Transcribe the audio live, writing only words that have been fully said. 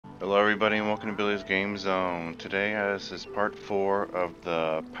Hello everybody and welcome to Billy's Game Zone. Today this is part 4 of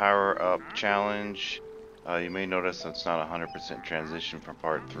the Power Up Challenge. You may notice it's not 100% transition from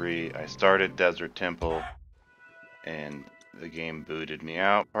part 3. I started Desert Temple and the game booted me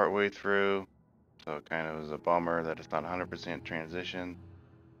out partway through. So it kind of was a bummer that it's not 100% transition.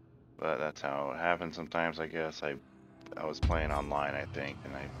 But that's how it happens sometimes, I guess. I was playing online, I think,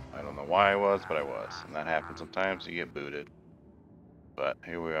 and I don't know why I was, but I was. And that happens sometimes, you get booted. But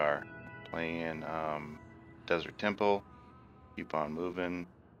here we are, playing Desert Temple. Keep on moving,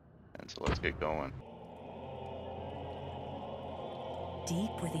 and so let's get going.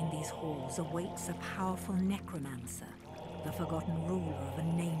 Deep within these halls awaits a powerful necromancer, the forgotten ruler of a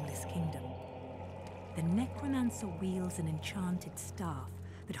nameless kingdom. The necromancer wields an enchanted staff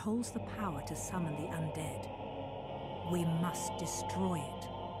that holds the power to summon the undead. We must destroy it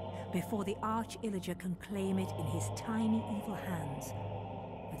before the arch-illager can claim it in his tiny evil hands.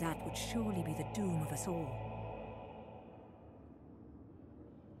 For that would surely be the doom of us all.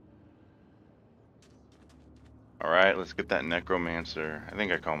 Alright, let's get that necromancer. I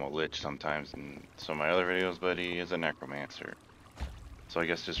think I call him a lich sometimes in some of my other videos, but he is a necromancer. So I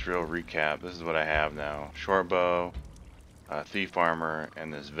guess just real recap, this is what I have now. Short bow, thief armor,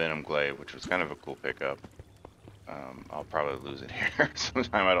 and this venom glaive, which was kind of a cool pickup. I'll probably lose it here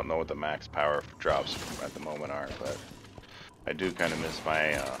sometime. I don't know what the max power drops at the moment are, but I do kind of miss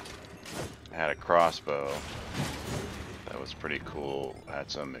my, I had a crossbow that was pretty cool.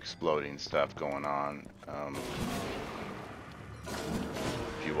 Had some exploding stuff going on.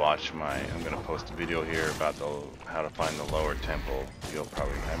 If you watch I'm gonna post a video here about how to find the lower temple.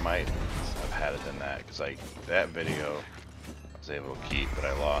 I might have had it in that, because that video I was able to keep, but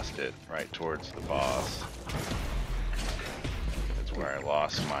I lost it right towards the boss. It's where I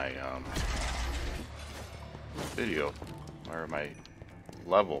lost my video, or my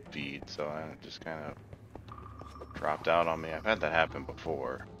level feed, so I just kind of dropped out on me. I've had that happen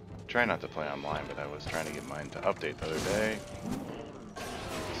before. Try not to play online, but I was trying to get mine to update the other day.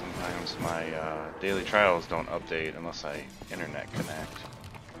 Sometimes my daily trials don't update unless I internet connect.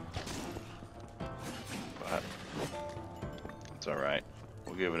 But it's alright.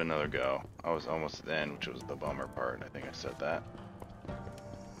 We'll give it another go. I was almost at the end, which was the bummer part. I think I said that.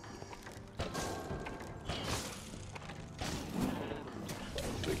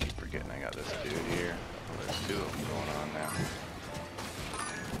 I keep forgetting I got this dude here. Oh, there's two of them going on now.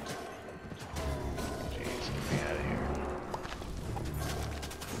 Jeez, get me out of here.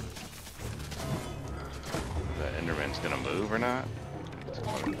 Is that Enderman's gonna move or not? It's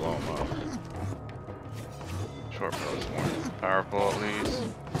gonna blow him up. Short bow is more powerful at least.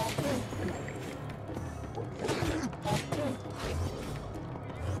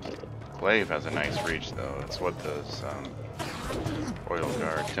 Glaive has a nice reach though. It's what those Royal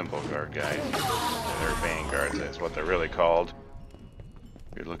Guard, Temple Guard guys use. They're vanguards, that's what they're really called.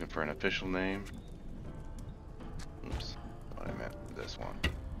 If you're looking for an official name. Oops, thought I meant this one.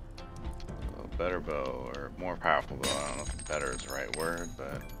 A little better bow, or more powerful bow. I don't know if better is the right word,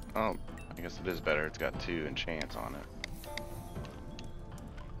 but oh, I guess it is better. It's got 2 enchants on it.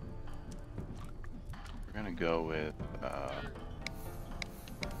 We're gonna go with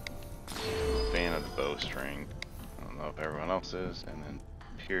fan of the bowstring. I don't know if everyone else is, and then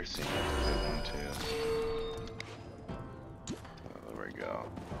piercing is a good one too. So there we go.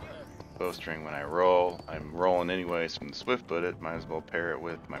 Bowstring, when I roll, I'm rolling anyways from the swift-footed, might as well pair it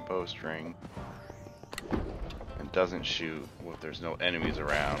with my bowstring. It doesn't shoot if there's no enemies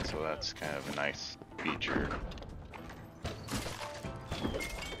around, so that's kind of a nice feature.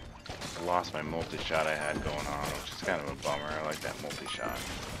 I lost my multi-shot I had going on, which is kind of a bummer. I like that multi-shot.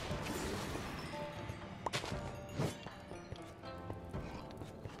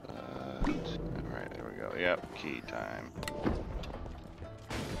 Alright, there we go. Yep, key time.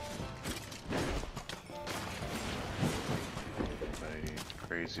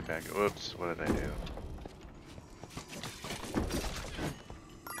 Crazy back. Whoops, what did I do?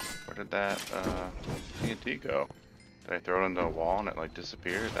 Where did that TNT go? Did I throw it into a wall and it like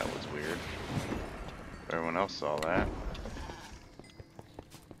disappeared? That was weird. Everyone else saw that.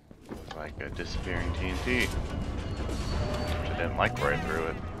 Like a disappearing TNT. Which I didn't like where I threw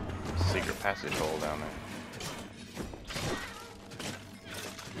it. Secret passage hole down there.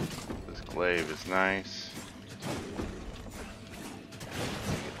 This glaive is nice.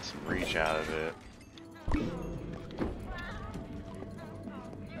 Get some reach out of it.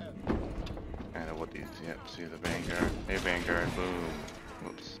 Kind of what these, yep, see the vanguard. Hey vanguard, boom.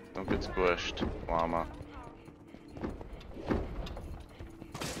 Whoops, don't get squished, llama.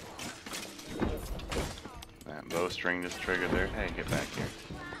 That bowstring just triggered there. Hey, get back here.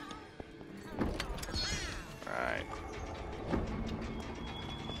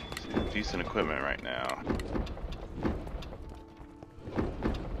 decent equipment right now.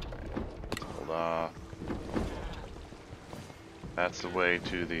 Hold off. That's the way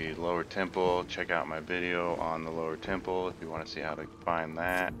to the lower temple. Check out my video on the lower temple if you want to see how to find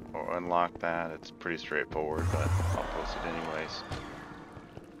that or unlock that. It's pretty straightforward, but I'll post it anyways.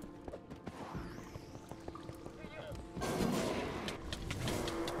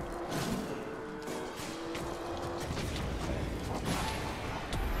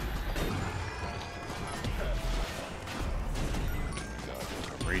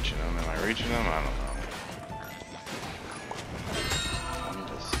 I'm reaching them. Am I reaching them? I don't know.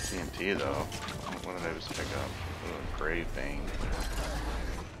 TNT though. What did I just pick up? A grave vein.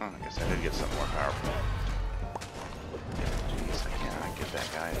 Oh, I guess I did get something more powerful. Jeez, I cannot get that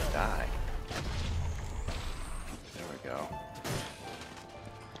guy to die. There we go.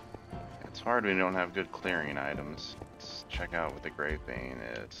 It's hard when you don't have good clearing items. Let's check out what the grave vein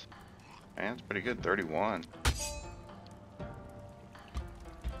is. Man, it's pretty good. 31.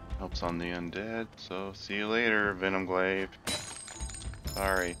 Helps on the undead. So see you later, Venom Glaive.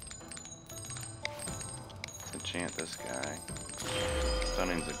 Sorry. Let's enchant this guy.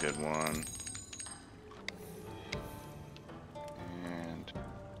 Stunning's a good one. And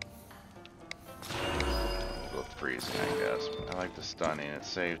go with freezing, I guess. I like the stunning. It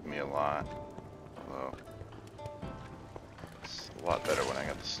saved me a lot. Although it's a lot better when I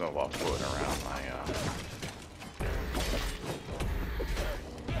got the snowball floating around my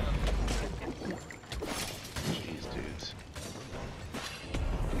Jeez, dudes.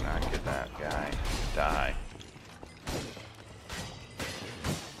 Not get that guy. Die.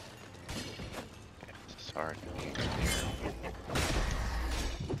 It's hard to get here.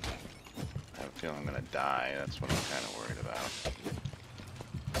 I have a feeling I'm gonna die. That's what I'm kind of worried about.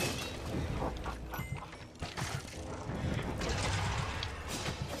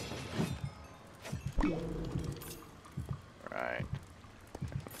 Right.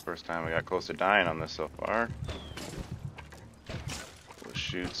 First time we got close to dying on this so far. We'll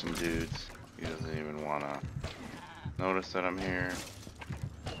shoot some dudes. He doesn't even want to notice that I'm here.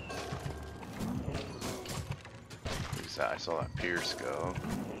 At least I saw that Pierce go.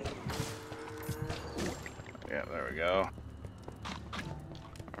 Yeah, there we go.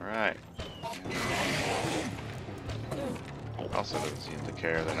 Alright. Also doesn't seem to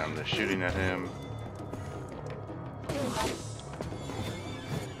care that I'm just shooting at him.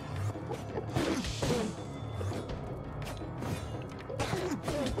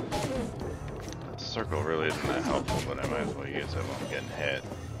 Circle really isn't that helpful, but I might as well use it while I'm getting hit.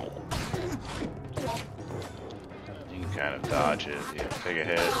 You can kind of dodge it. You take a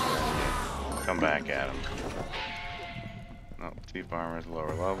hit and then you come back at him. No, Thief Armor is lower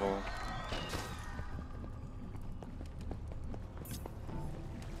level.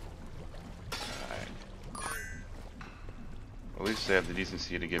 Alright. At least they have the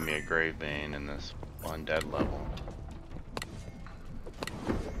decency to give me a grave vein in this undead level.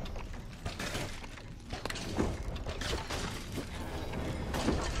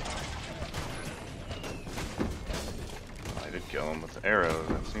 Kill him with arrows,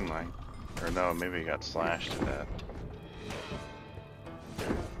 it seemed like. Or no, maybe he got slashed to death.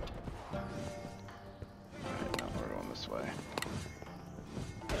 Right, now we're going this way.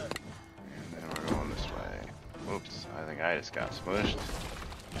 And then we're going this way. Oops, I think I just got smushed.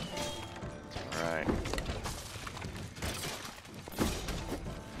 Alright.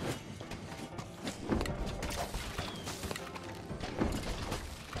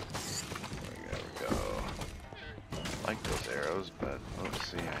 But let's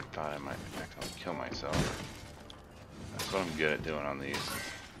see, I thought I might accidentally kill myself. That's what I'm good at doing on these.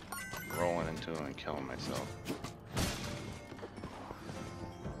 Rolling into them and killing myself.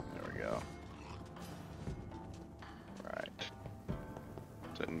 There we go. Right.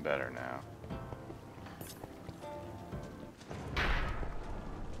 Sitting better now.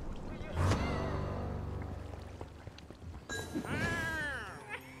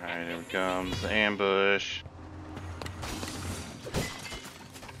 Alright, here it comes. The ambush.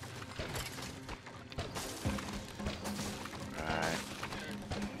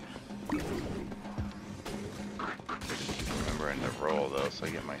 Roll though, so I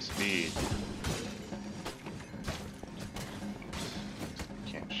get my speed.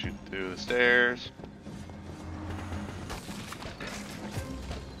 Can't shoot through the stairs.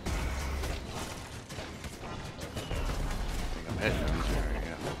 I think I'm hitting him. There we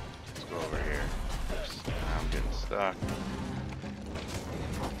go. Let's go over here. I'm getting stuck.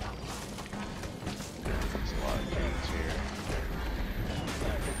 There's a lot of dudes here.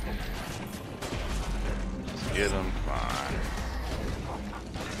 Just get them. Come on.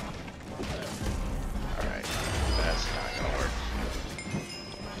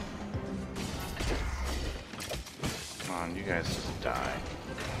 You guys just die.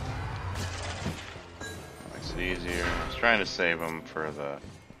 Makes it easier. I was trying to save them for the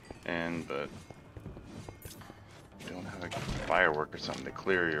end, but you don't have a firework or something to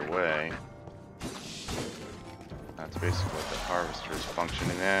clear your way. That's basically what the harvester is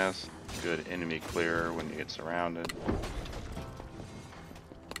functioning as. Good enemy clearer when you get surrounded.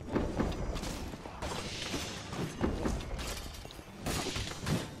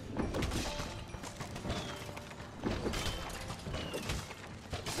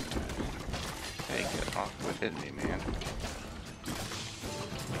 Hey, get off with hitting me, man.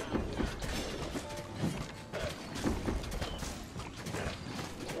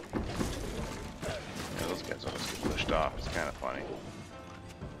 Yeah, those guys always get pushed off. It's kind of funny.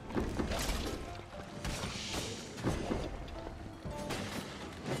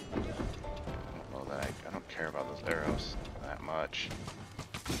 I don't care about those arrows that much.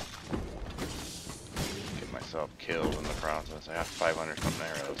 Get myself killed in the process. I got 500 something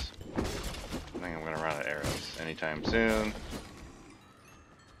arrows. I think I'm gonna run out of arrows anytime soon.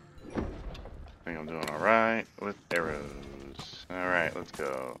 I think I'm doing alright with arrows. Alright, let's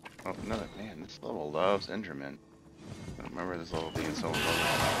go. Oh, another man, this level loves Enderman. I don't remember this level being so low.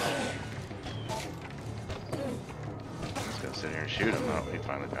 I'm just gonna sit here and shoot him. Oh, he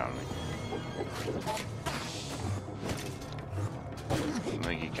finally found me. I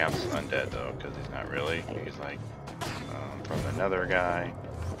think he counts as undead though, because he's not really. He's like from another guy.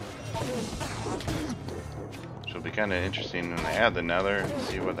 Which will be kind of interesting when they add the nether,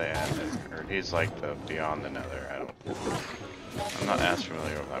 see what they add. Or he's like the beyond the nether. I'm not as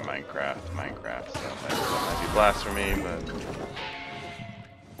familiar with my Minecraft stuff. That might be blasphemy, but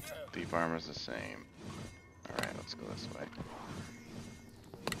deep armor's the same. Alright, let's go this way.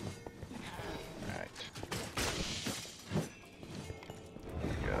 Alright.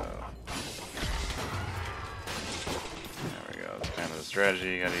 Go. There we go. It's kind of the strategy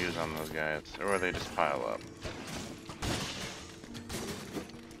you gotta use on those guys, or they just pile up.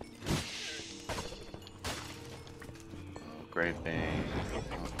 Oh, great thing. Oh,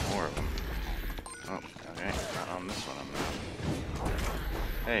 more of them. Oh, okay. Not on this one, I'm not.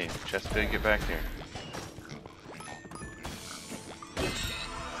 Hey, chest pig, get back here.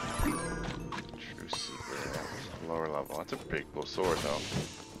 True secret. Lower level. That's a pretty cool sword, though.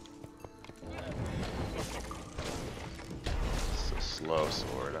 It's a slow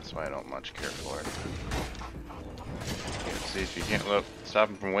sword. That's why I don't much care for it. See, if you can't look, stop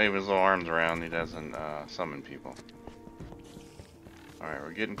him from waving his little arms around, he doesn't summon people. Alright,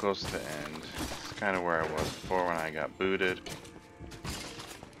 we're getting close to the end. It's kind of where I was before when I got booted.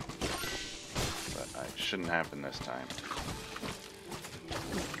 But it shouldn't happen this time.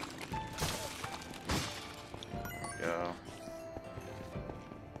 There we go.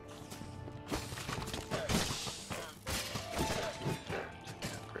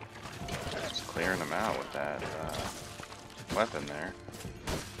 Just clearing them out with that weapon there.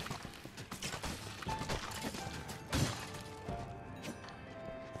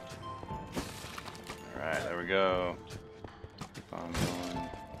 Alright, there we go. Keep on going.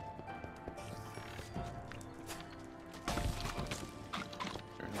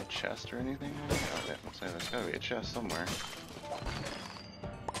 Is there no chest or anything? Oh, yeah, looks like there's gotta be a chest somewhere.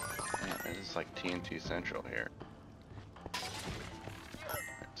 Man, it is like TNT Central here.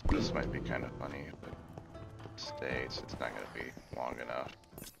 So this might be kind of funny, but stays, it's not going to be long enough.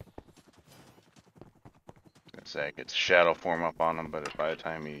 I was going to say I could shadow form up on him, but by the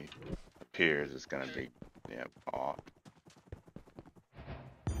time he appears, it's going to be, yeah, off.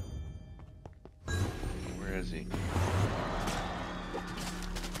 Where is he?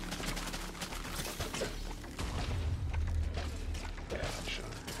 Yeah, I should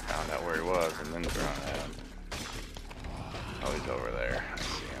have found out where he was and then thrown at him. Oh, he's over there. I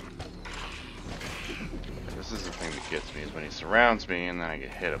see him. This is the thing that gets me, is when he surrounds me and then I get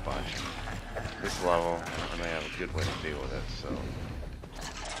hit a bunch. This level, I don't really have a good way to deal with it, so...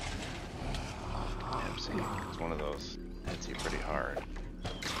 Yeah, see, it's one of those, hits you pretty hard.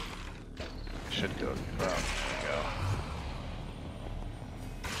 I should go, oh, there we go.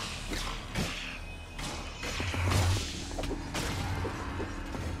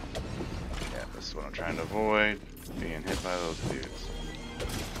 Yeah, this is what I'm trying to avoid, being hit by those dudes.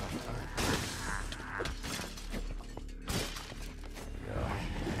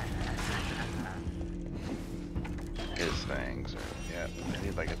 Things, or yeah, I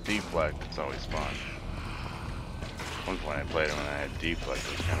need like a deflect. It's always fun. One point I played it when I had deflect,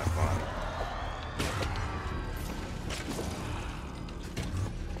 it was kind of fun.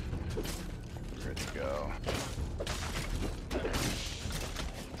 Where'd he go?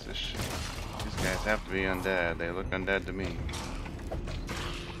 What's this shit? These guys guys have to be undead. They look undead to me.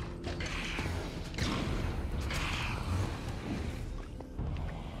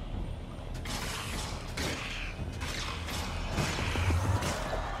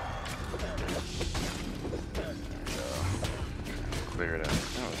 Clear it out.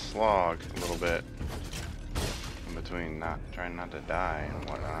 Oh, slog a little bit in between, trying not to die and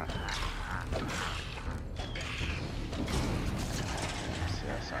whatnot. See,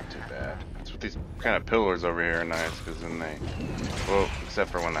 that's not too bad. That's what these kind of pillars over here are nice, because then they, well,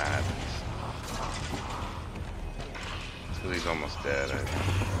 except for when that happens. It's because he's almost dead.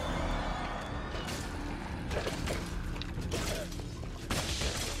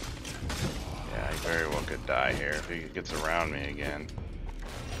 Yeah, he very well could die here if he gets around me again.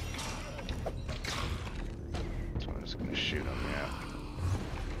 So I'm just gonna shoot him, yeah.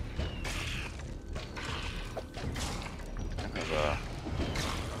 Kind of,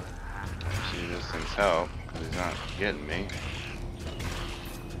 see this thing's help, because he's not getting me.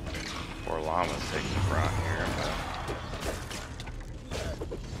 Poor llama's taking the front here, but...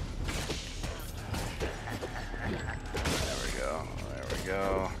 There we go, there we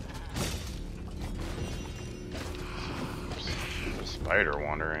go. There's a spider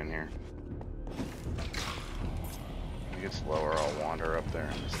wandering in here. When he gets lower, I'll wander up there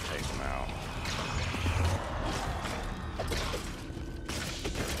and just take him out.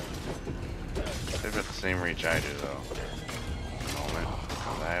 They've got the same reach I do, though. At the moment.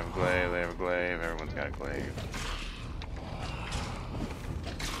 I have a glaive, they have a glaive, everyone's got a glaive.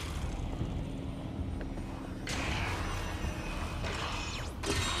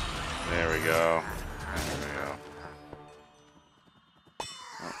 There we go. There we go.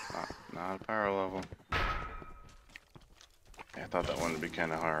 Oh, not a power level. Yeah, I thought that one would be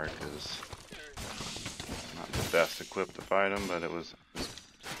kind of hard, because not the best equipped to fight him, but it was...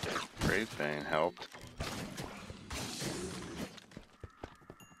 Brave Bane helped.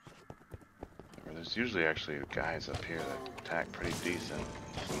 There's usually actually guys up here that attack pretty decent.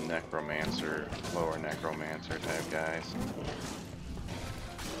 Some necromancer, lower necromancer type guys.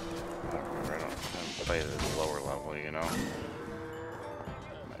 I don't remember, I don't play at a lower level, you know.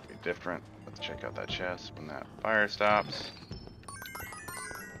 Might be different. Let's check out that chest when that fire stops.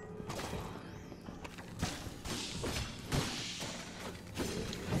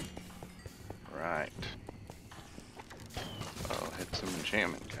 Right. Oh, hit some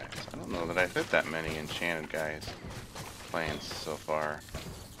enchantment guys. I don't know that I've hit that many enchanted guys playing so far.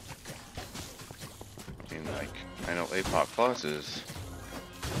 I mean, like, I know APOC Plus is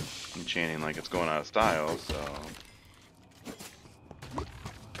enchanting like it's going out of style, so...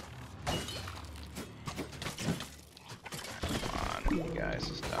 Come on, you guys,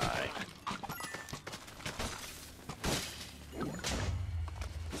 just die.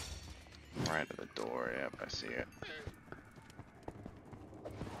 Right at the door, yep, I see it.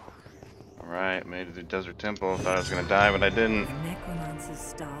 Alright, made it to the Desert Temple. Thought I was gonna die, but I didn't. The Necromancer's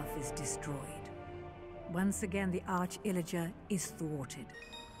staff is destroyed. Once again, the Arch-Illager is thwarted.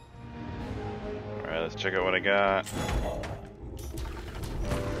 Alright, let's check out what I got.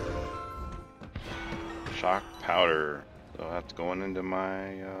 Shock powder. So that's going into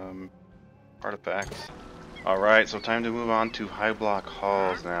my artifacts. Alright, so time to move on to Highblock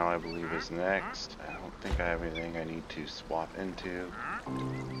Halls now, I believe is next. I don't think I have anything I need to swap into.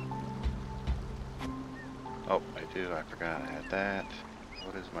 Oh, I do. I forgot I had that.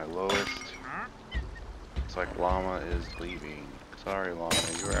 What is my lowest? Looks like Llama is leaving. Sorry, Llama.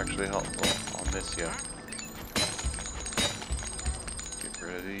 You were actually helpful. I'll miss you. Get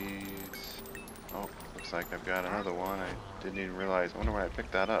rid of these. Oh, looks like I've got another one. I didn't even realize. I wonder why I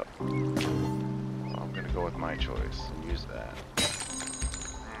picked that up. Well, I'm going to go with my choice and use that.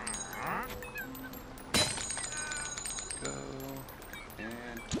 Go.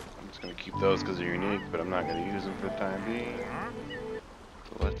 And I'm just going to keep those because they're unique, but I'm not going to use them for the time being.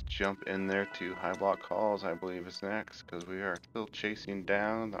 So let's jump in there to Highblock Halls, I believe is next, because we are still chasing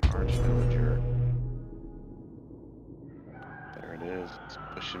down the Arch-Illager. There it is. It's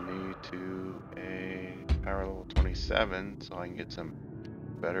pushing me to a power level 27, so I can get some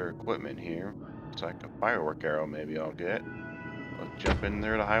better equipment here. It's like a firework arrow maybe I'll get. Let's jump in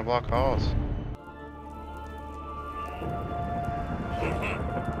there to Highblock Halls.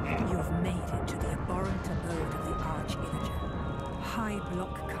 You have made it to the abhorrent abode of the Arch-Illager,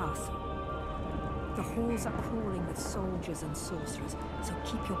 Highblock Castle. The halls are crawling with soldiers and sorcerers, so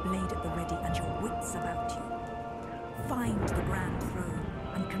keep your blade at the ready and your wits about you. Find the Grand Throne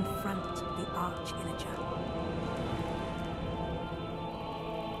and confront the Arch-Illager.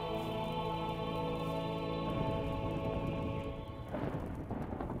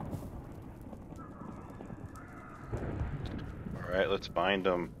 let's bind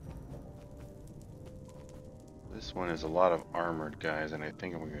them. This one is a lot of armored guys, and I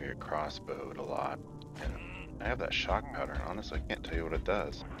think I'm gonna get crossbowed a lot. And I have that shock powder, and honestly, I can't tell you what it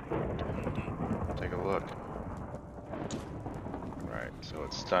does. Take a look. Right, so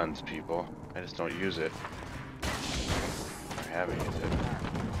it stuns people. I just don't use it. I haven't used it.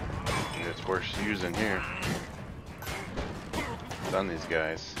 Maybe it's worth using here. Stun these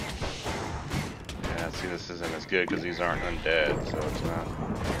guys. Yeah, see, this isn't as good because these aren't undead, so it's not.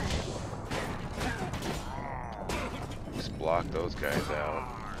 Just block those guys out.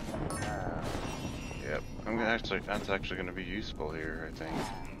 Yep, that's actually gonna be useful here, I think.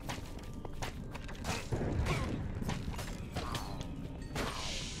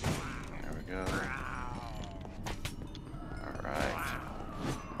 There we go. Alright.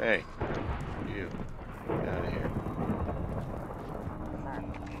 Hey, you. Get out of here.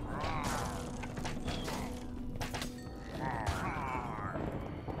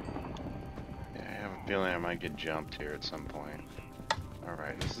 Yeah, I have a feeling I might get jumped here at some point.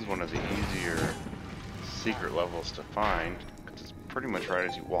 Alright, this is one of the easier secret levels to find, because it's pretty much right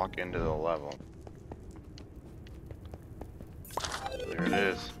as you walk into the level. There it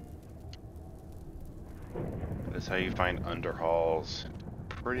is. That is how you find Underhalls.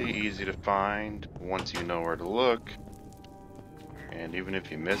 Pretty easy to find once you know where to look. And even if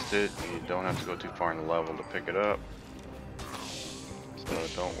you missed it, you don't have to go too far in the level to pick it up. So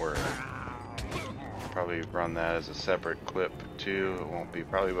don't worry. Probably run that as a separate clip too. It won't be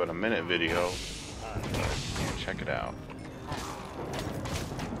probably about a minute video. But check it out.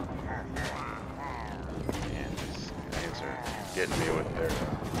 And these guys are getting me with their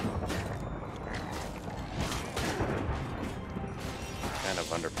kind of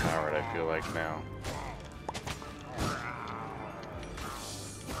underpowered, I feel like now.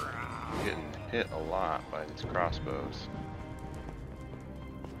 I'm getting hit a lot by these crossbows.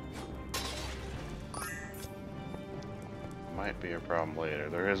 Might be a problem later.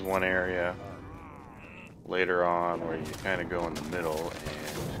 There is one area later on where you kind of go in the middle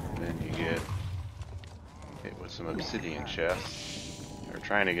and then you get hit with some obsidian chests. Or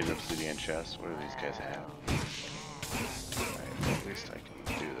trying to get an obsidian chest. What do these guys have? Right, at least I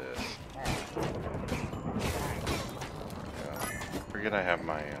can do this. I forget I have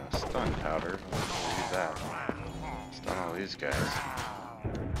my stun powder. I'll use that. Stun all these guys.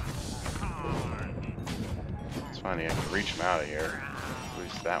 It's funny, I can reach them out of here. At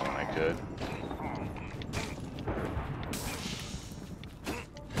least that one I could.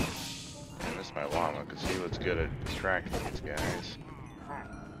 I missed my llama because he was good at distracting these guys. I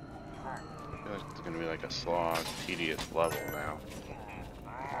feel like it's gonna be like a slog, tedious level now.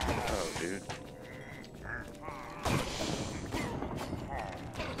 Oh, dude.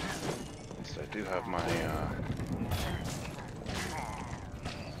 So I do have my,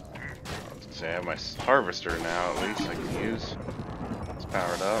 I have my harvester now, at least I can use. It's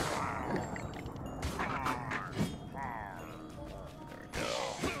powered up. There we go.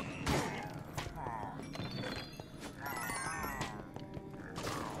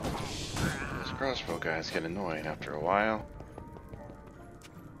 Those crossbow guys get annoying after a while.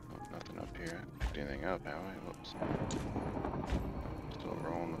 Oh, nothing up here. Picked anything up, have I? Whoops. Still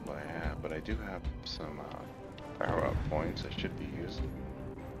rolling with what I have, but I do have some power up points I should be using.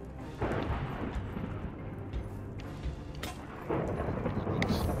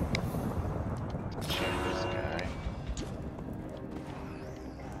 This guy.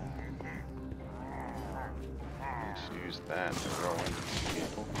 Let's use that to roll into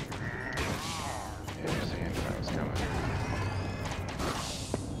people. Yeah, there's the antivirus coming.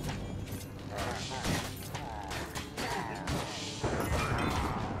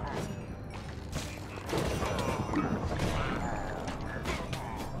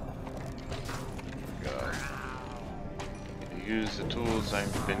 Use the tools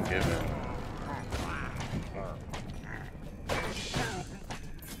I've been given.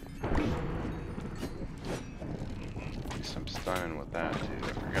 Do some stunning with that too. I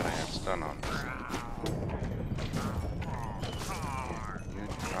forgot I have stun on this. You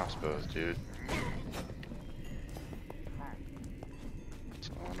crossbows, dude. It's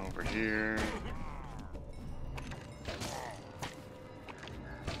on over here.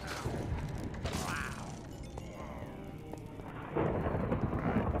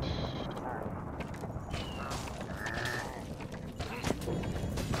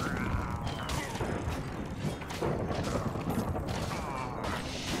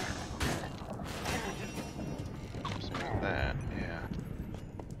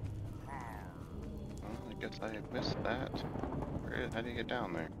 I missed that. How do you get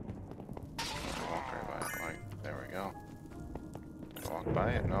down there? Walk right by it. Like, there we go. walk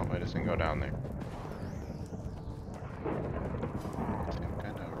by it? No, I just didn't go down there. See, I'm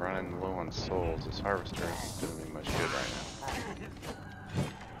kind of running low on souls. This harvester isn't doing me much good right now.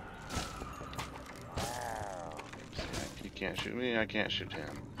 He can't shoot me, I can't shoot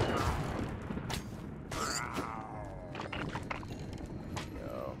him.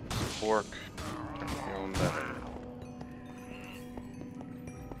 No, fork. Feeling better.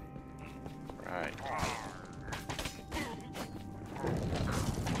 Right.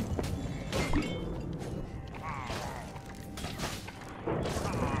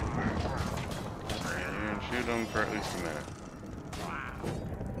 And shoot him for at least a minute.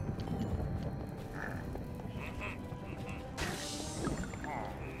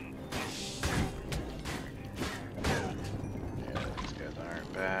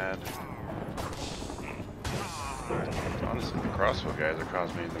 Honestly, the crossbow guys are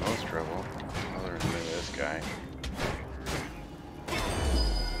causing me the most trouble, other than maybe this guy.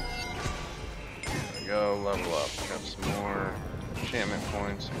 There we go, level up. Got some more enchantment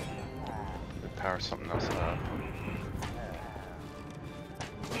points. Could power something else up.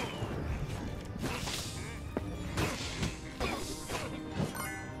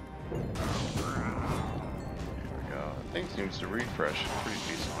 There we go. That thing seems to refresh at a pretty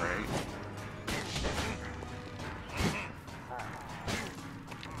decent rate.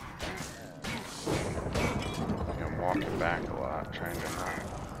 Walking back a lot, trying to not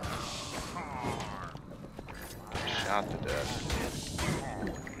shot to death.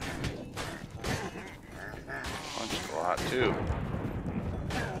 Punched a lot too.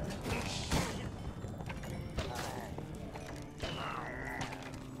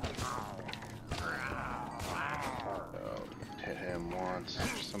 Hit him once.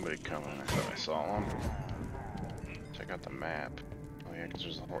 There's somebody coming. I thought I saw him. Check out the map. Oh yeah, because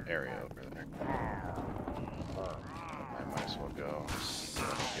there's a whole area over there. I might as well go.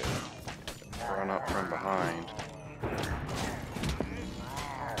 Get run up from behind.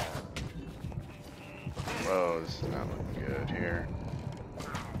 Whoa, this is not looking good here.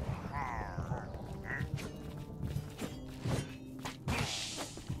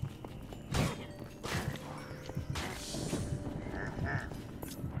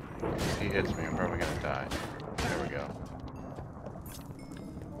 If he hits me, I'm probably gonna die. There we go.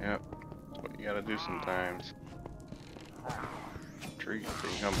 Yep, that's what you gotta do sometimes. Treat so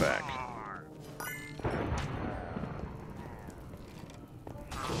you come back.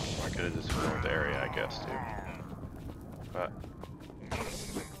 I could have just explored the area, I guess, too. But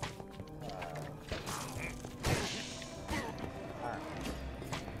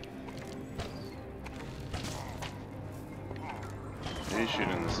he's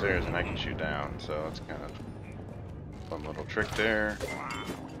shooting the stairs and I can shoot down, so it's kind of a fun little trick there.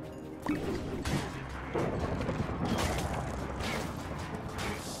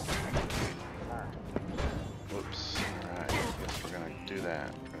 Whoops. Alright, guess we're gonna do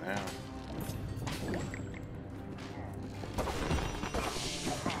that for now.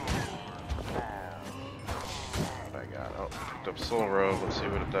 What I got? Oh, picked up Soul Robe. Let's see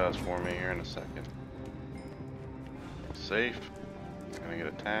what it does for me here in a second. Safe. Gonna get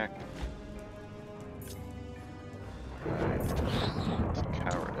attacked. Alright. It's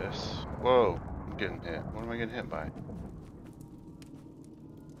cowardice. Whoa, I'm getting hit. What am I getting hit by?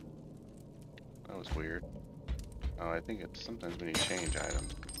 That was weird. Oh, I think it's sometimes when you change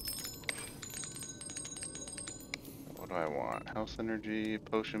items. What do I want? Health energy,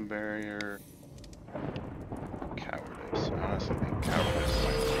 potion barrier, cowardice. Honestly, I think cowardice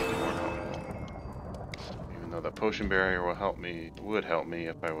might be more helpful. Even though the potion barrier will help me, would help me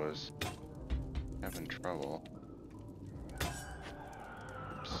if I was having trouble.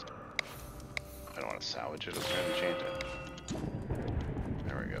 Oops. I don't want to salvage it. I was trying to change it.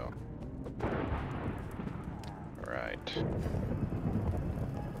 There we go. Right.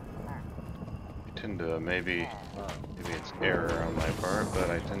 I tend to maybe it's error on my part, but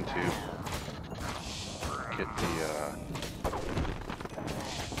I tend to get the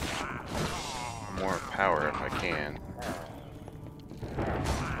more power if I can.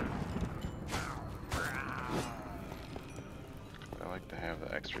 I like to have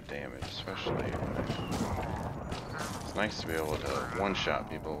the extra damage, especially. It's nice to be able to one-shot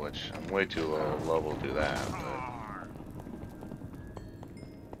people, which I'm way too low level to do that. But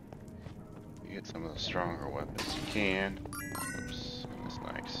you get some of the stronger weapons you can. Oops, that's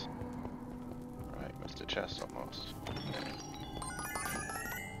nice. Right, missed a chest almost.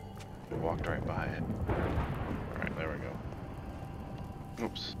 Walked right by it. Alright, there we go.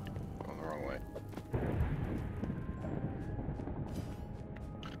 Oops, going the wrong way.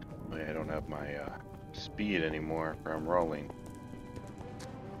 Oh yeah, I don't have my speed anymore from rolling.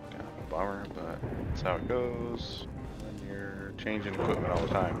 armor, but that's how it goes when you're changing equipment all the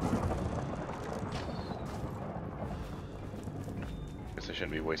time. Guess I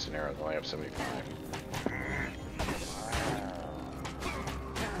shouldn't be wasting arrows, I only have 75.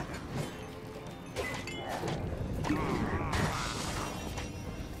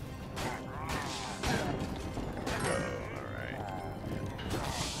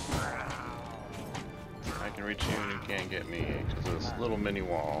 Reach you and you can't get me because of this little mini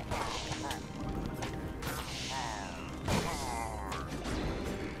wall.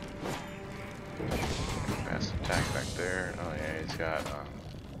 Fast attack back there. Oh yeah, he's got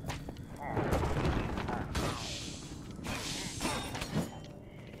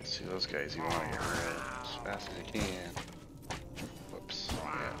see those guys, you want to get rid as fast as you can. Whoops.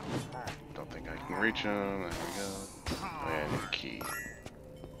 Yeah. Don't think I can reach them. There we go. Oh yeah, I need a key.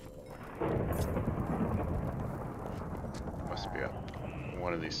 Must be up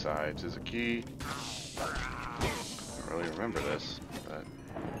one of these sides is a key. I don't really remember this, but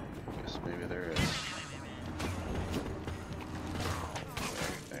I guess maybe there is.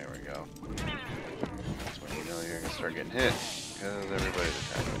 There we go. That's when you know you're gonna start getting hit because everybody's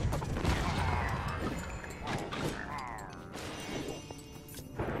attacking.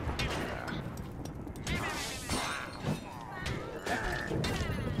 Yeah.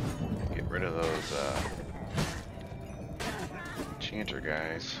 Get rid of those enchanter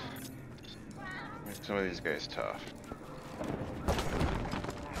guys. Make some of these guys tough.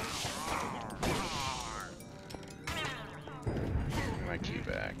 Get my key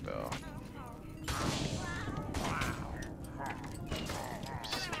back though.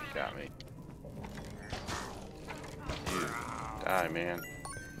 Oops, he got me. You die, man.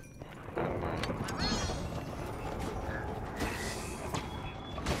 Out of my...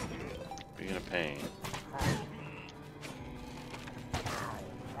 Being a pain.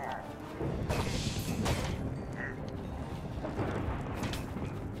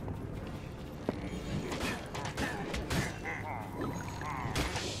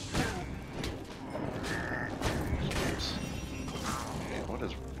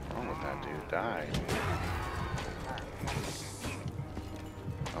 Die.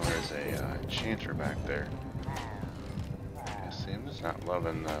 Oh, there's a enchanter back there. I see him just not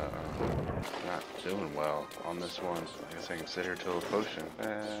loving the, not doing well on this one. I guess I can sit here till a potion.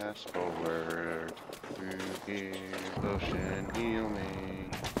 Fast forward through here, potion, heal me.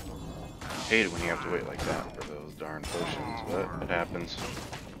 Hate it when you have to wait like that for those darn potions, but it happens.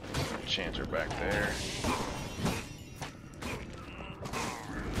 Enchanter back there.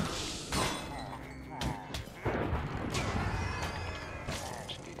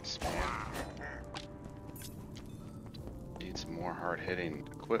 Hard-hitting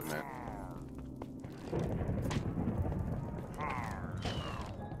equipment.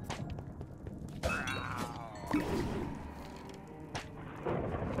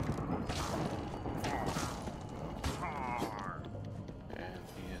 And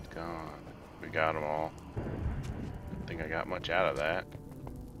he is gone. We got them all. Don't think I got much out of that.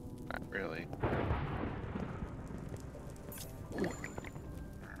 Not really.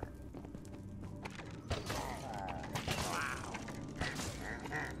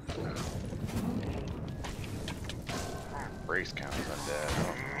 Brace count is undead.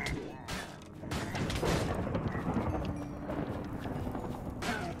 Oh.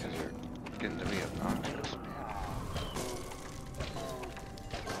 Because you're getting to be obnoxious, man.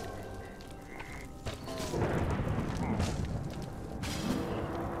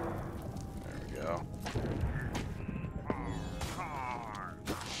 There we go.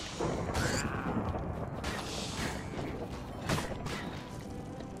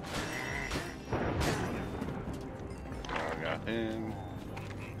 In.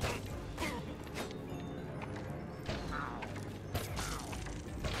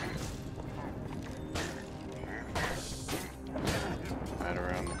 Right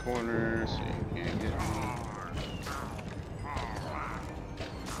around the corner so you can't get me.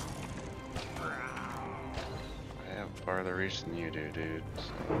 I have farther reach than you do, dude,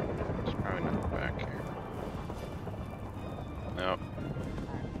 so there's probably nothing back here. Nope.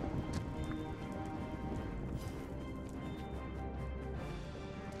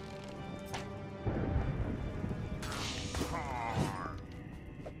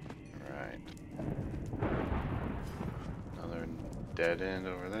 Dead end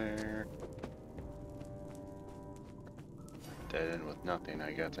over there. Dead end with nothing.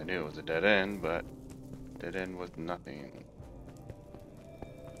 I guess I knew it was a dead end, but dead end with nothing.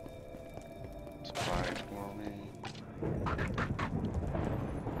 Supplies for me.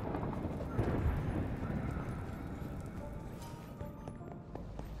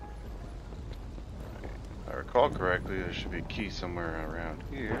 recall correctly, there should be a key somewhere around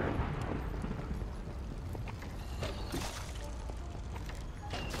here.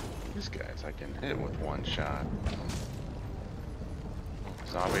 These guys I can hit with one shot.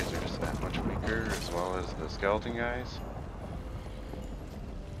 Zombies are just that much weaker, as well as the skeleton guys.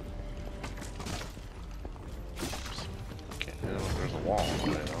 Can't hit them. There's a wall in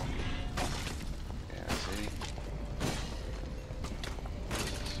the way though. Yeah, see?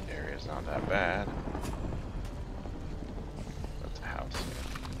 This area's not that bad. That's a house here.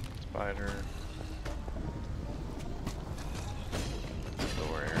 Spider.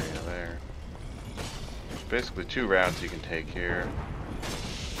 Door area there. There's basically two routes you can take here.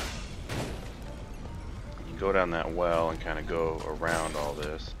 You can go down that well and kind of go around all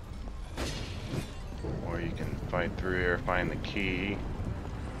this. Or you can fight through here, find the key.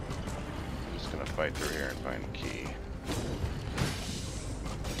 I'm just gonna fight through here and find the key.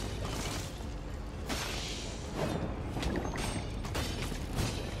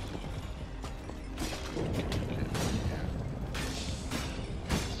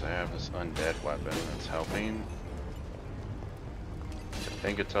 Undead weapon that's helping. I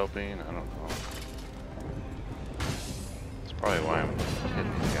think it's helping, I don't know. That's probably why I'm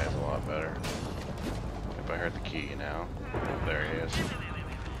hitting these guys a lot better. If I heard the key now. Oh, there he is. So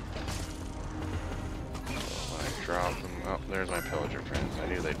when I drop them, oh, there's my pillager friends. I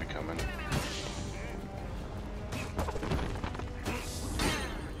knew they'd be coming.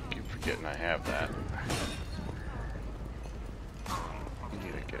 Keep forgetting I have that.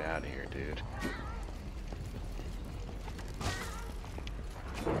 Get out of here, dude.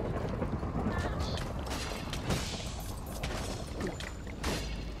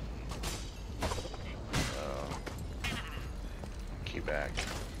 Key back.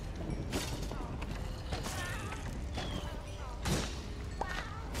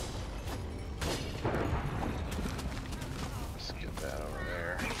 Let's get that over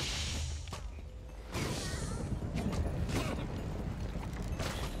there.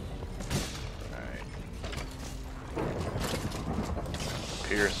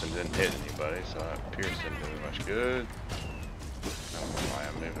 Pearson didn't hit anybody, so that Pearson didn't do much good. I don't know why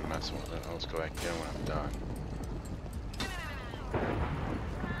I'm even messing with it. Let's go back in when I'm done.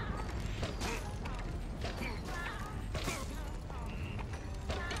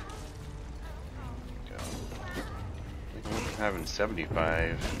 Go. I went from having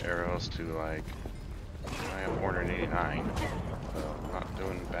 75 arrows to like I have 489. So I'm not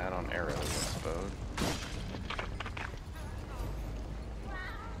doing bad on arrows, I suppose.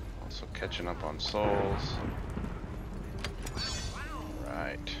 Catching up on souls.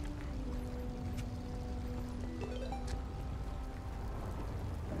 Right.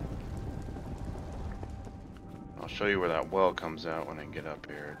 I'll show you where that well comes out when I get up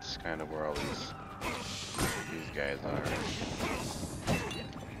here. It's kind of where all these guys are.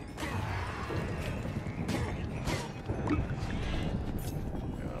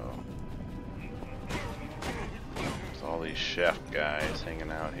 There's all these chef guys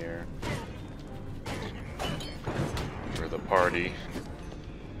hanging out here. For the party.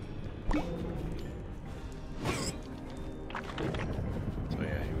 So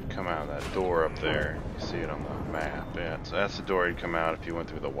yeah, he would come out of that door up there. You see it on the map. Yeah, so that's the door he'd come out if you went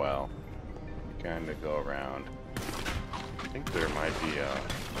through the well. Kind of go around. I think there might be a, I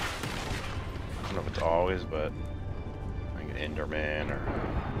don't know if it's always, but like an Enderman or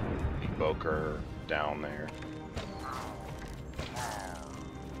a Evoker down there.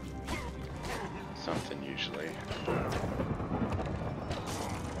 Something usually.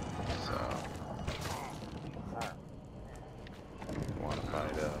 So, want to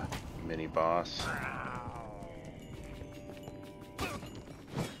fight a mini boss.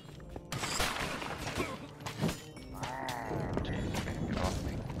 Get off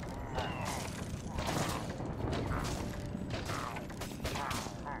me.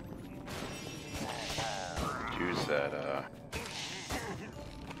 Use that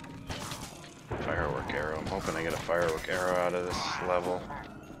firework arrow. I'm hoping I get a firework arrow out of this level.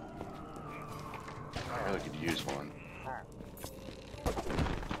 I really could use one.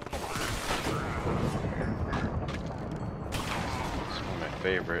 It's one of my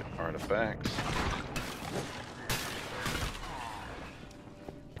favorite artifacts.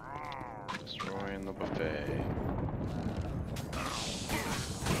 Destroying the buffet.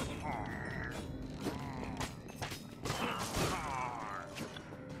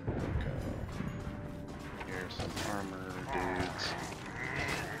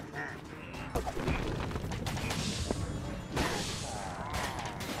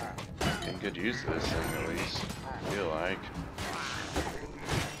 Could use this thing at least, I feel like.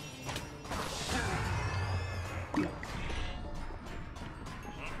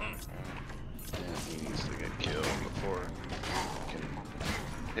 And he needs to get killed before he can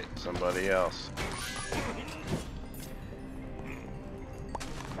hit somebody else.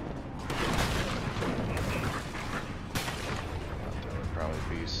 There would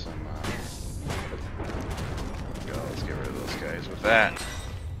probably be some. Let's get rid of those guys with that.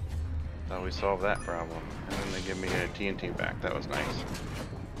 Thought we solved that problem. And then they give me a TNT back. That was nice.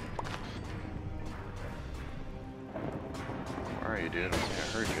 Where are you, dude? I think I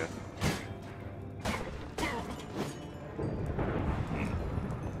heard you.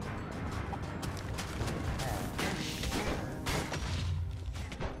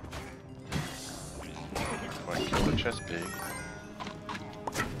 Oh, I killed the chest pig.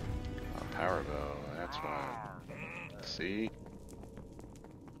 Oh, power bow. That's why. See?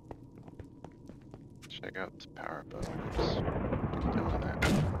 Check out this power bow. Just keep doing that.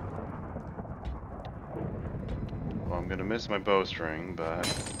 Well, I'm gonna miss my bowstring, but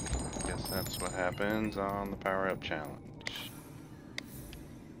I guess that's what happens on the power-up challenge.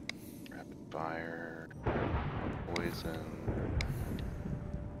 Rapid fire, poison,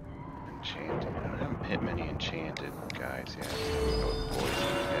 enchanted. I haven't hit many enchanted guys yet. So go with poison,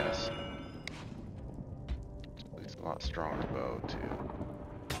 I guess. At least a lot stronger bow too.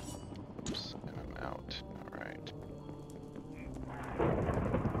 Oops, and I'm out. All right.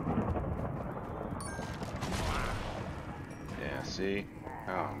 Yeah, see?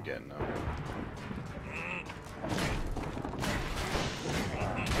 Oh, I'm getting them.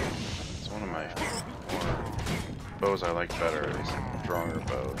 It's one of my more bows I like better, these stronger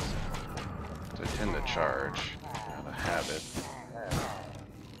bows. So I tend to charge out of habit.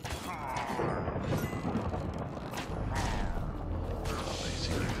 Oh, they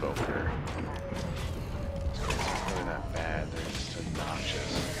see the evoker. It's not really that bad, they're just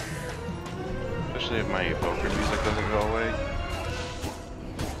obnoxious. Especially if my evoker music doesn't go away.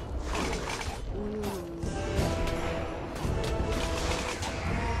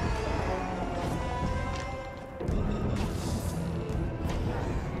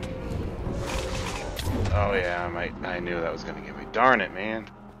 Oh yeah, I knew that was gonna get me. Darn it, man.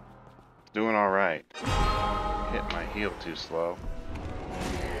 Doing alright. Hit my heel too slow.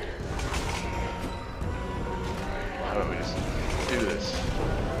 How about we just do this?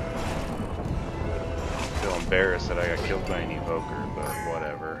 I feel embarrassed that I got killed by an evoker, but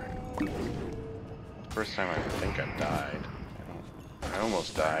whatever. First time I think I died. I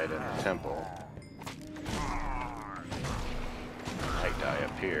almost died in the temple. I might die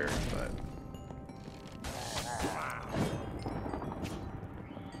up here, but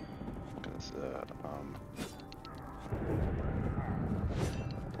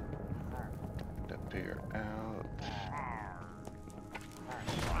appear out.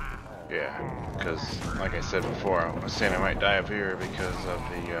 Yeah, because like I said before, I was saying I might die up here because of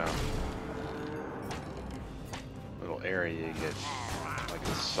the little area you get like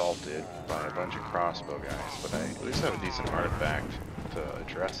assaulted by a bunch of crossbow guys. But I at least have a decent artifact to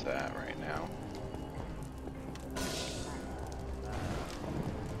address that right now.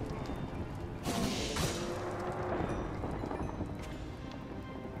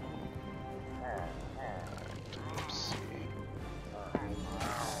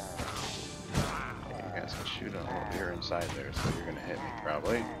 Shoot on over here inside there, so you're gonna hit me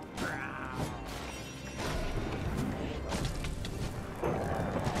probably.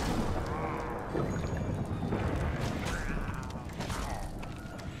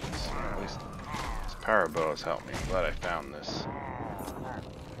 So at least this power bow has helped me. I'm glad I found this.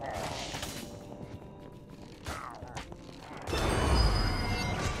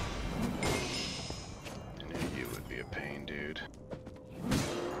 I knew you would be a pain, dude.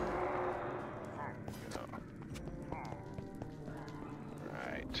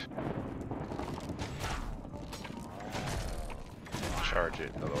 Charge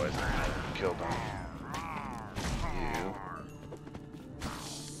it, otherwise I'm killed him. You.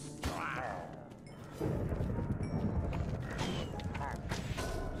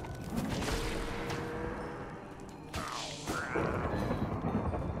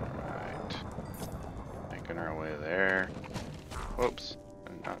 Alright. Making our way there. Whoops. I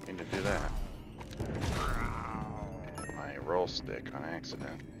did not mean to do that. Hit my roll stick on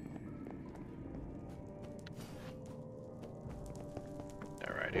accident.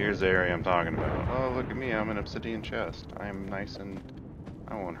 Here's the area I'm talking about. Oh, look at me, I'm an obsidian chest. I'm nice and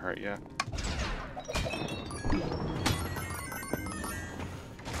I won't hurt ya.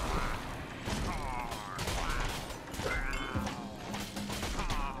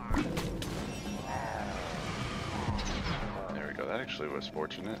 There we go, that actually was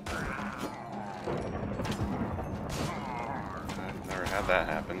fortunate. I've never had that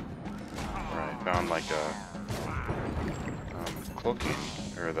happen. Where I found like a cloaking,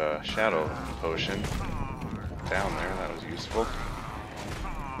 or the shadow potion down there. That was useful.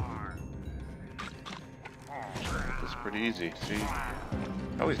 It's pretty easy. See?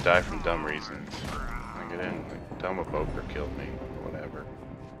 I always die from dumb reasons. I get in, like, dumb evoker killed me. Whatever.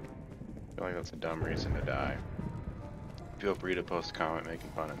 I feel like that's a dumb reason to die. Feel free to post a comment making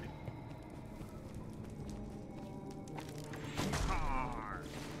fun of me.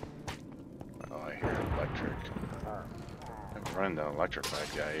 Oh, I hear electric. I haven't run the electrified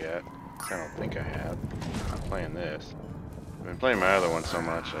guy yet. I don't think I have. I'm playing this. I've been playing my other one so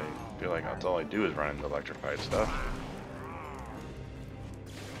much, I feel like that's all I do is run into electrified stuff.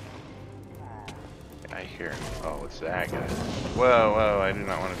 I hear him. Oh, it's that guy. Whoa, whoa, I do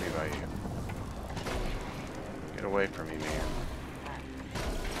not want to be by you. Get away from me, man.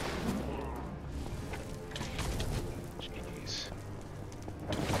 Jeez.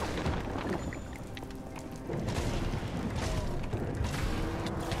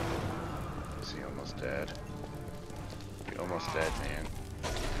 Is he almost dead? You're almost dead, man.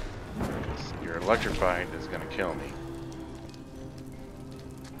 Your electrified is gonna kill me.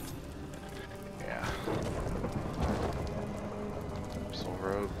 Yeah. Soul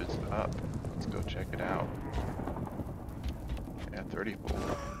Road is up. Let's go check it out. Yeah,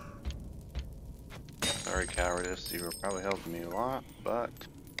 34. Sorry, cowardice. You were probably helping me a lot, but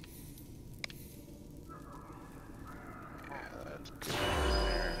yeah, that's good.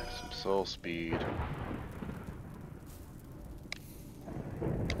 There, some soul speed.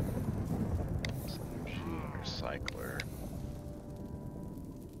 Some machine recycler.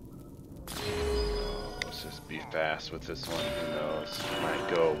 Oh, let's just be fast with this one. Who knows? It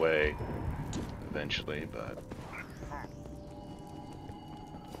might go away eventually, but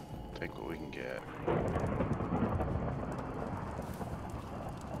take what we can get.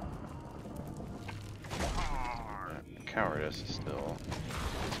 Cowardice is still,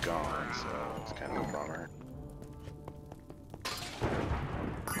 it's gone, so it's kind of a bummer.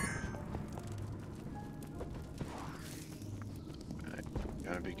 Right,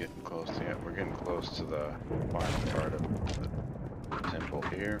 gotta be getting close to it. We're getting close to the final part of the temple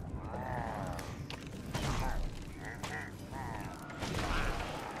here.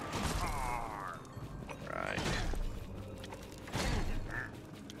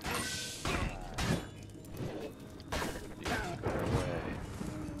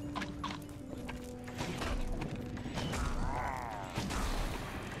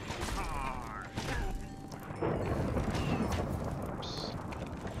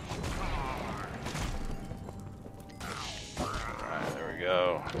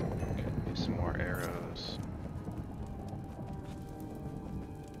 Go. Need some more arrows.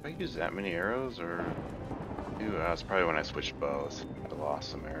 Did I use that many arrows, or that's probably when I switched bows. I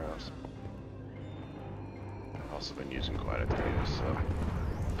lost some arrows. I've also been using quite a few, so.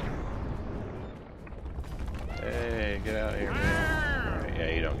 Hey, get out of here, man. Alright,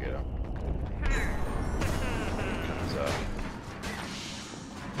 yeah, you don't get them. Comes up.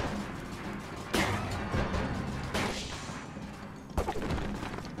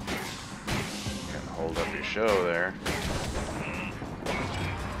 Hold up your show there.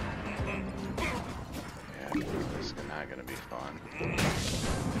 Yeah, this is not gonna be fun.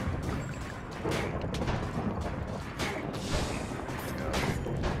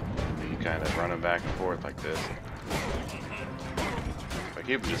 You kind of running back and forth like this. If I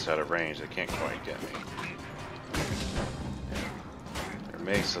keep them just out of range, they can't quite get me. Their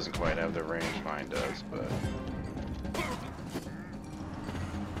mace doesn't quite have the range mine does, but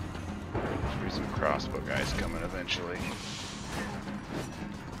some crossbow guys coming eventually.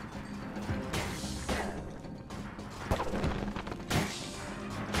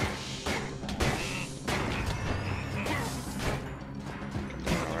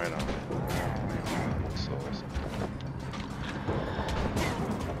 Right on. Souls.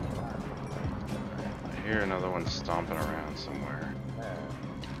 I hear another one stomping around somewhere. Oh,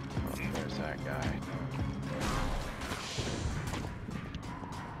 there's that guy.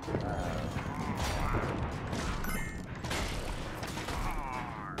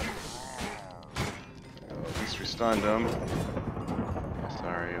 Stunned him.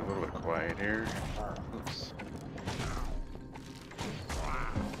 Sorry, a little bit quiet here. Oops.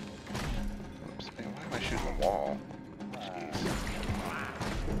 Oops. Man, why am I shooting a wall? Jeez.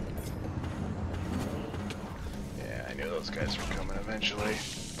 Yeah, I knew those guys were coming eventually.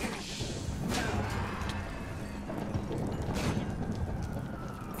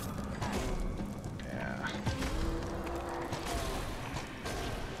 Yeah.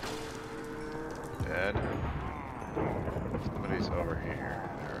 Dead. here.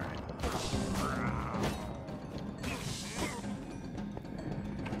 Alright.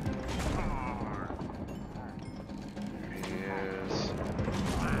 There he is.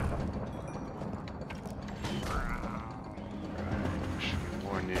 Alright, should be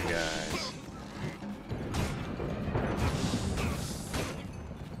more new guys.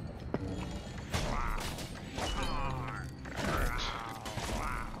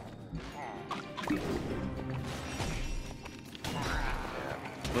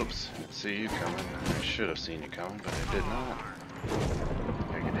 Oops, see you coming. I should have seen you coming, but I did not.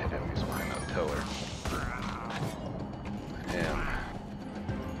 I can hit him, he's behind that pillar. Him.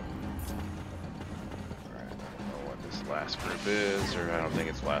 Alright, I don't know what this last group is, or I don't think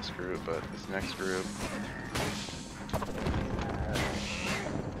it's last group, but this next group.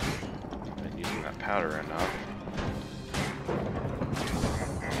 I've been using that powder enough.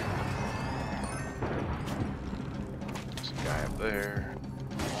 There's a guy up there.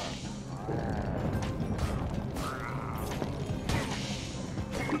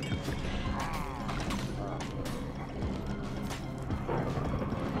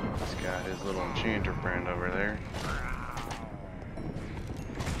 He's got his little enchanter friend over there.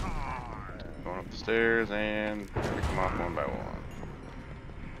 Going up the stairs and pick them off one by one.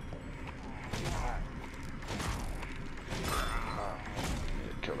 Need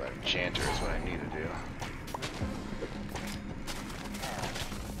to kill that enchanter is what I need to do.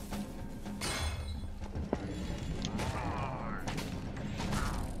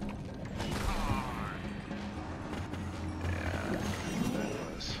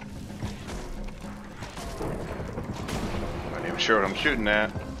 Sure what I'm shooting at.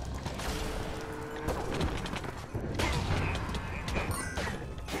 Yeah,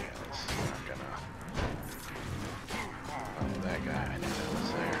 this is not gonna... Oh, that guy, I knew that was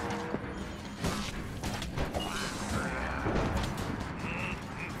there.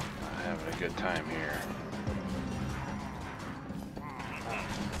 Not having a good time here.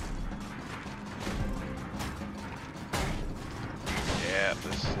 Yeah,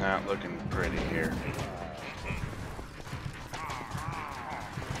 this is not looking pretty here.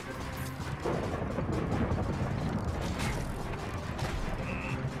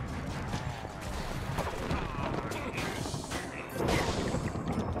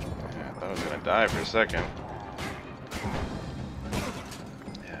 Die for a second.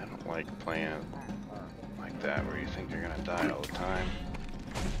 Yeah, I don't like playing like that where you think you're gonna die all the time.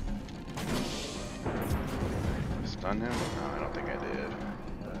 Stun him? No, I don't think I did.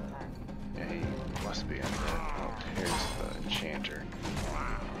 Yeah, he must be undead. Oh, here's the enchanter.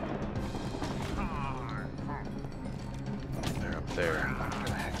 They're up there. Where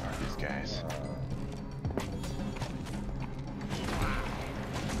the heck are these guys?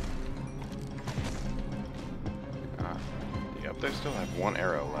 They still have one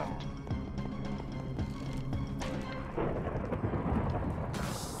arrow left.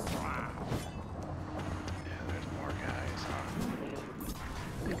 Yeah, there's more guys.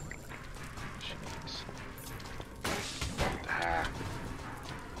 Jeez. Ah.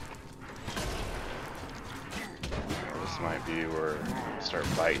 Well, this might be where I start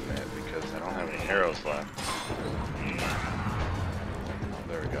fighting it because I don't have any arrows left. Oh,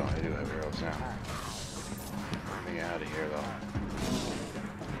 there we go. I do have arrows now. Get me out of here, though.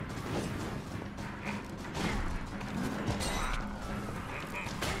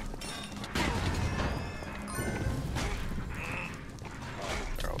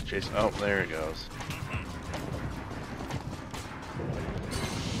 Chase. Oh, there it goes.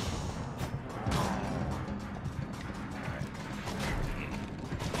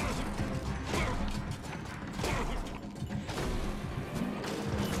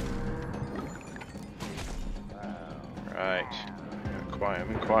 Right. Quiet. I've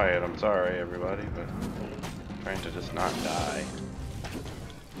been quiet. I'm sorry, everybody, but I'm trying to just not die.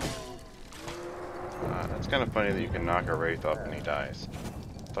 That's kind of funny that you can knock a wraith up and he dies.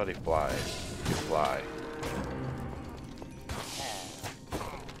 I thought he flies. He could fly.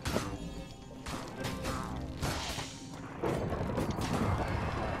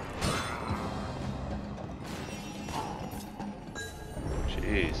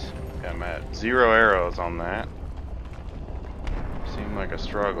 Jeez. Yeah, I'm at 0 arrows on that. Seemed like a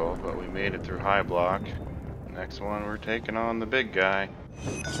struggle, but we made it through Highblock. Next one, we're taking on the big guy.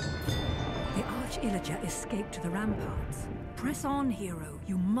 The Arch-Illager escaped to the ramparts. Press on, hero.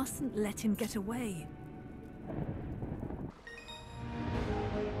 You mustn't let him get away.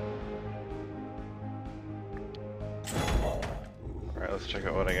 Alright, let's check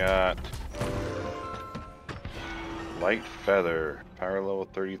out what I got. Light Feather. Power level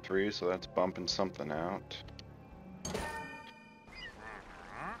 33, so that's bumping something out.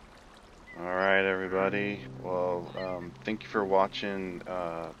 Alright, everybody. Well, thank you for watching.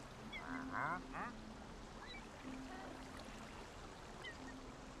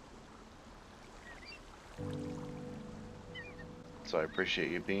 So I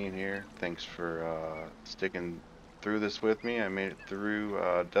appreciate you being here. Thanks for sticking through this with me. I made it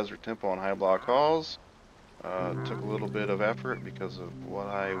through Desert Temple and Highblock Halls. Took a little bit of effort because of what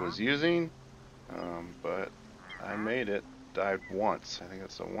I was using, but I made it. Died once. I think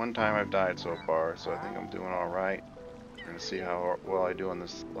it's the one time I've died so far, so I think I'm doing alright. We're going to see how well I do on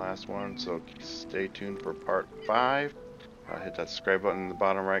this last one, so stay tuned for part 5. Hit that subscribe button in the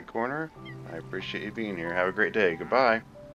bottom right corner. I appreciate you being here. Have a great day. Goodbye.